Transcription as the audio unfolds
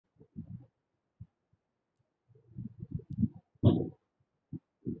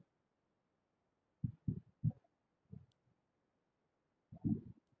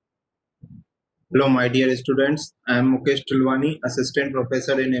Hello, my dear students. I am Mukesh Tulwani, Assistant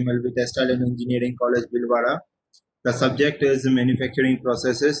Professor in MLB Textile and Engineering College, Bhilwara. The subject is manufacturing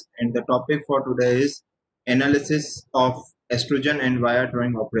processes, and the topic for today is analysis of estrogen and wire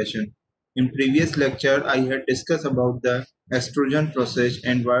drawing operation. In previous lecture, I had discussed about the estrogen process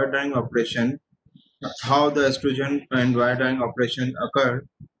and wire drawing operation, how the estrogen and wire drawing operation occur.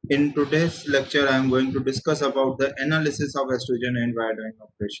 In today's lecture, I am going to discuss about the analysis of estrogen and wire drawing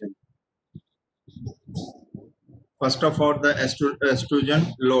operation. First of all, the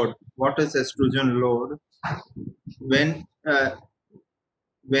estrogen load. What is estrogen load? When uh,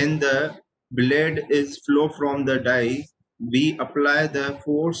 when the blade is flow from the die, we apply the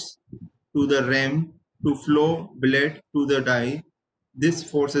force to the ram to flow blade to the die. This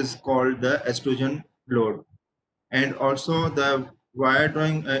force is called the estrogen load. And also the wire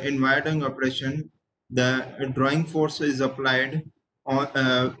drawing in wire drawing operation, the drawing force is applied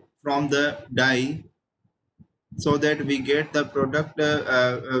on from the die so that we get the product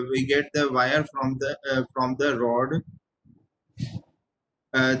we get the wire from the rod.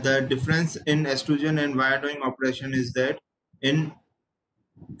 The difference in estrogen and wire drawing operation is that in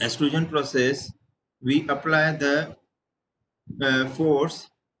estrogen process we apply the force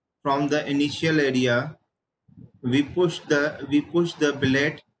from the initial area. We push the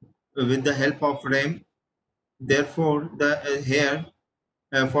billet with the help of ram. Therefore the here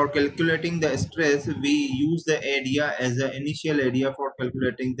for calculating the stress, we use the area as the initial area for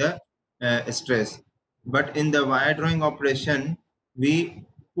calculating the stress. But in the wire drawing operation, we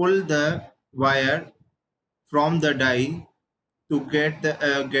pull the wire from the die to get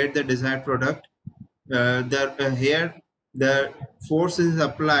the desired product. Here the force is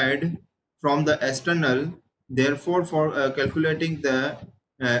applied from the external. Therefore, for calculating the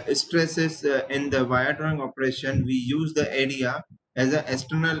stresses in the wire drawing operation, we use the area as an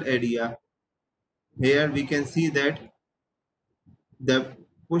external area. Here we can see that the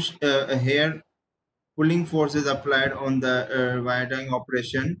push here pulling force is applied on the wire drawing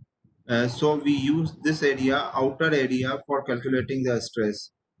operation. So we use this area, outer area, for calculating the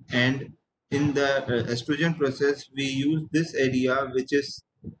stress. And in the estrogen process, we use this area, which is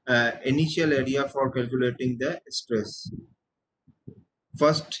initial area, for calculating the stress.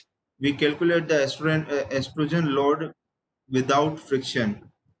 First, we calculate the estrogen load without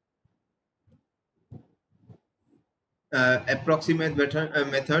friction. Approximate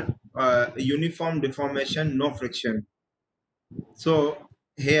method, uniform deformation, no friction. So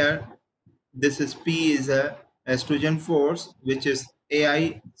here this is P is a estrogen force, which is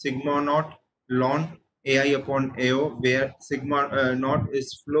AI sigma naught ln AI upon AO, where sigma naught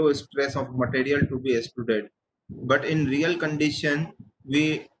is flow stress of material to be extruded. But in real condition,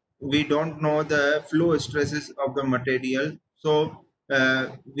 we don't know the flow stresses of the material. So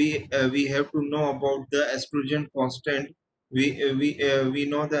we have to know about the estrogen constant. We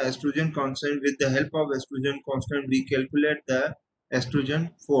know the estrogen constant. With the help of estrogen constant, we calculate the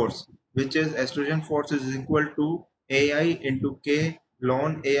estrogen force, which is estrogen force is equal to AI into K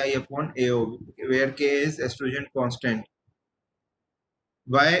ln AI upon AO, where K is estrogen constant.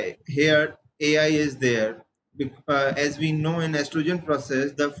 Why here AI is there? As we know, in estrogen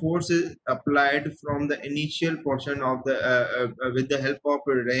process, the force is applied from the initial portion of the with the help of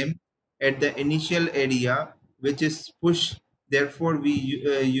a ram at the initial area, which is push. Therefore, we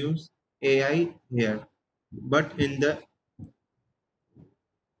use AI here. But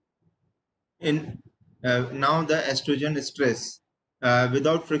now the estrogen stress.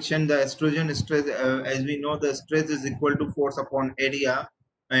 Without friction, the estrogen stress, as we know, the stress is equal to force upon area.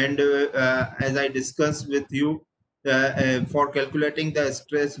 And as I discussed with you, for calculating the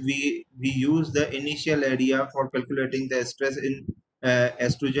stress, we use the initial area for calculating the stress in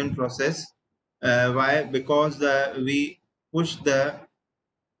estrogen process. Why? Because we push the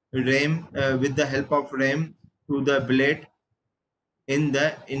ram with the help of ram to the blade in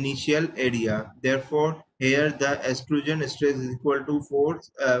the initial area. Therefore, here the estrogen stress is equal to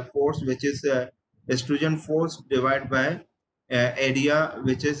force which is estrogen force divided by area,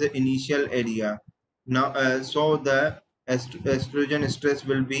 which is the initial area. Now, so the estrogen stress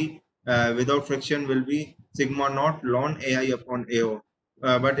will be without friction will be sigma naught ln AI upon AO.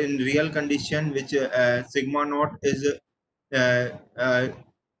 But in real condition, which sigma naught is uh, uh,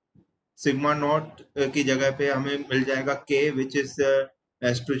 sigma not की जगह पे हमें मिल जाएगा k, which is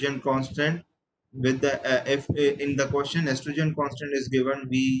estrogen constant. With the if in the question estrogen constant is given,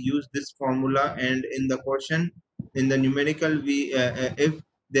 we use this formula. And in the question, in the numerical, we if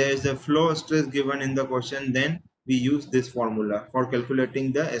there is a flow stress given in the question, then we use this formula for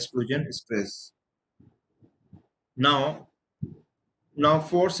calculating the estrogen stress. Now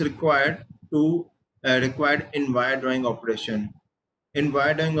force required to required in wire drawing operation. In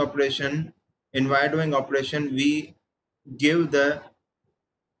wire drawing operation, we give the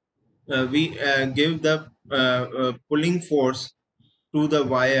pulling force to the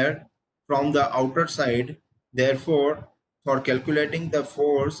wire from the outer side. Therefore, for calculating the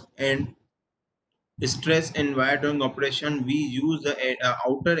force and stress in wire drawing operation, we use the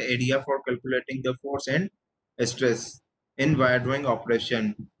outer area for calculating the force and stress in wire drawing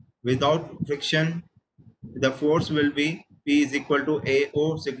operation. Without friction, the force will be P is equal to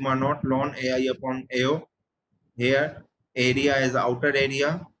AO sigma naught ln AI upon AO. Here, area is outer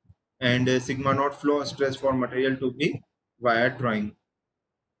area, and sigma naught flow stress for material to be wire drawing.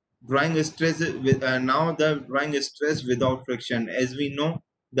 Drawing stress with now the drawing stress without friction. As we know,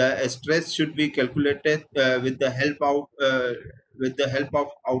 the stress should be calculated with the help of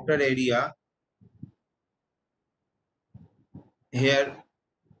outer area. Here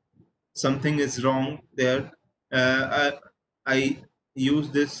something is wrong there. I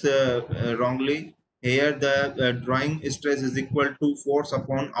use this wrongly. Here the drawing stress is equal to force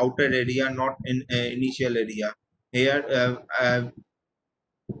upon outer area, not in initial area. Here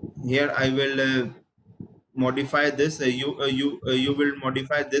here I will modify this. You will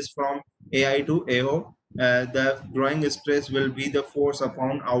modify this from AI to AO. The drawing stress will be the force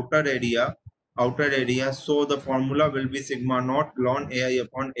upon outer area. So the formula will be sigma naught ln AI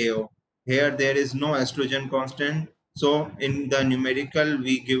upon AO. Here there is no estrogen constant. So in the numerical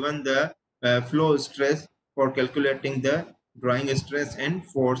we given the flow stress for calculating the drawing stress and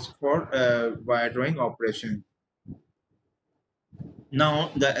force for wire drawing operation.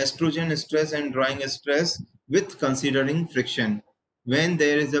 Now, the estrogen stress and drawing stress with considering friction. When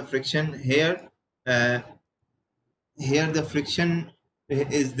there is a friction here, uh, here the friction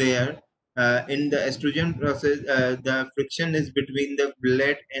is there. In the estrogen process, the friction is between the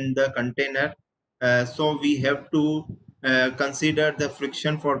blade and the container. So we have to consider the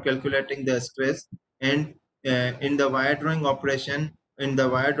friction for calculating the stress. And in the wire drawing operation,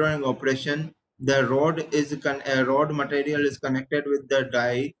 the rod material is connected with the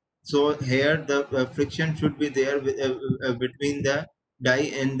die. So here the friction should be there between the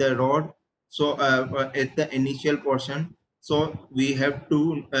die and the rod. So at the initial portion, so we have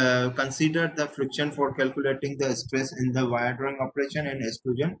to consider the friction for calculating the stress in the wire drawing operation and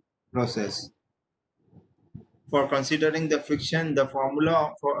extrusion process. For considering the friction, the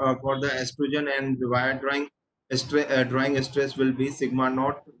formula for the extrusion and wire drawing stress will be sigma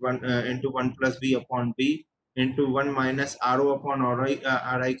naught 1 into 1 plus b upon b into 1 minus rho upon ri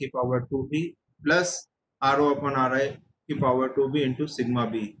ki power 2b plus rho upon ri ki power 2b into sigma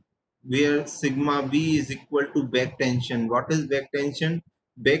b, where sigma b is equal to back tension. What is back tension?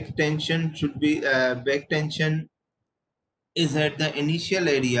 Back tension should be back tension is at the initial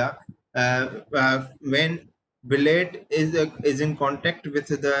area when billet is in contact with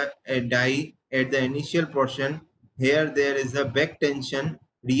the die at the initial portion. Here there is a back tension.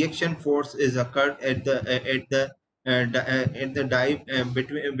 Reaction force is occurred at the die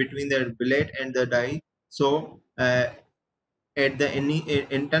between the billet and the die. So at the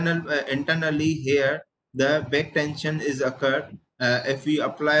internally here the back tension is occurred. If we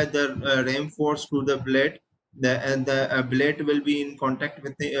apply the ram force to the blade, the blade will be in contact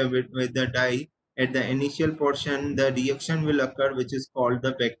with the die at the initial portion. The reaction will occur, which is called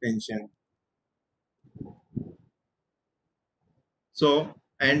the back tension. So,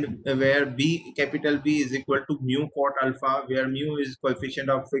 and where B, capital B is equal to mu cot alpha, where mu is coefficient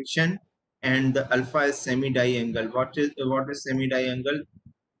of friction and the alpha is semi-die angle. What is semi-die angle?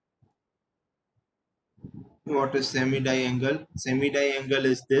 What is semi-die angle? Semi-die angle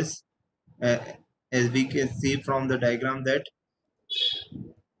is this, uh, as we can see from the diagram, that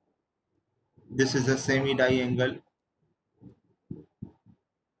this is a semi-die angle.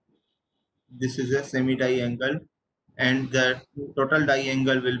 This is a semi-die angle, and the total die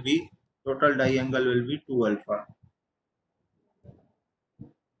angle will be 2 alpha.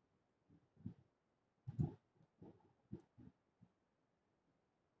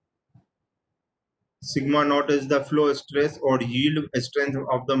 Sigma naught is the flow stress or yield strength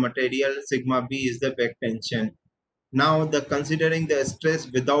of the material. Sigma b is the back tension. Now, considering the stress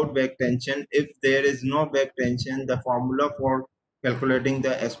without back tension, if there is no back tension, the formula for calculating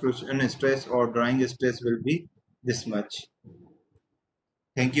the extrusion stress or drawing stress will be this much.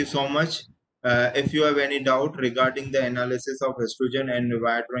 Thank you so much. If you have any doubt regarding the analysis of extrusion and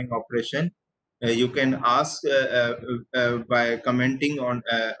wire drawing operation, you can ask by commenting on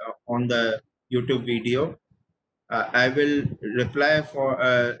the YouTube video. I will reply for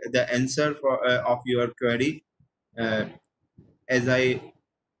the answer of your query as I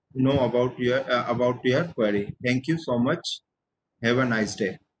know about your query. Thank you so much. Have a nice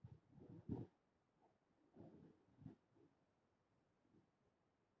day.